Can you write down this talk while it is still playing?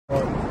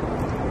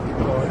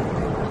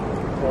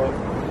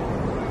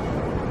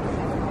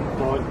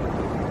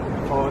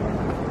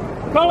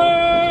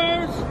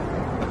Colors!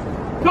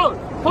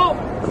 Colors! Pump!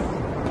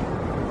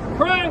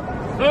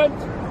 Present!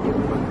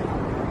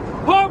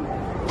 Pump!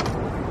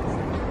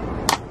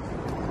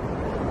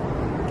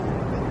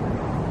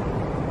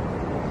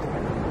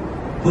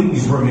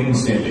 Please remain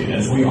standing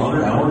as we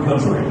honor our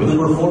country with a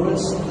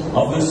performance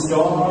of the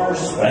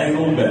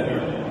Star-Spangled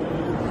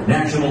Banner.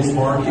 Nationals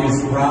Park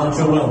is proud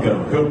to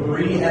welcome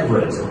Capri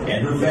Everitt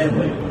and her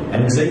family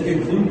as they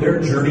conclude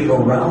their journey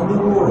around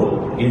the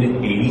world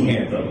in 80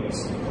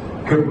 anthems.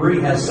 Capri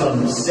has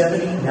sung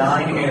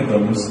 79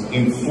 anthems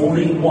in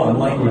 41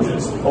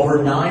 languages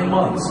over 9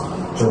 months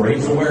to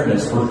raise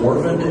awareness for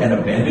orphaned and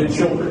abandoned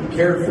children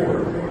cared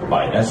for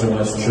by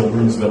SOS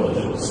Children's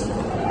Villages.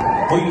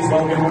 Please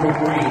welcome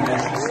Capri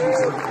as she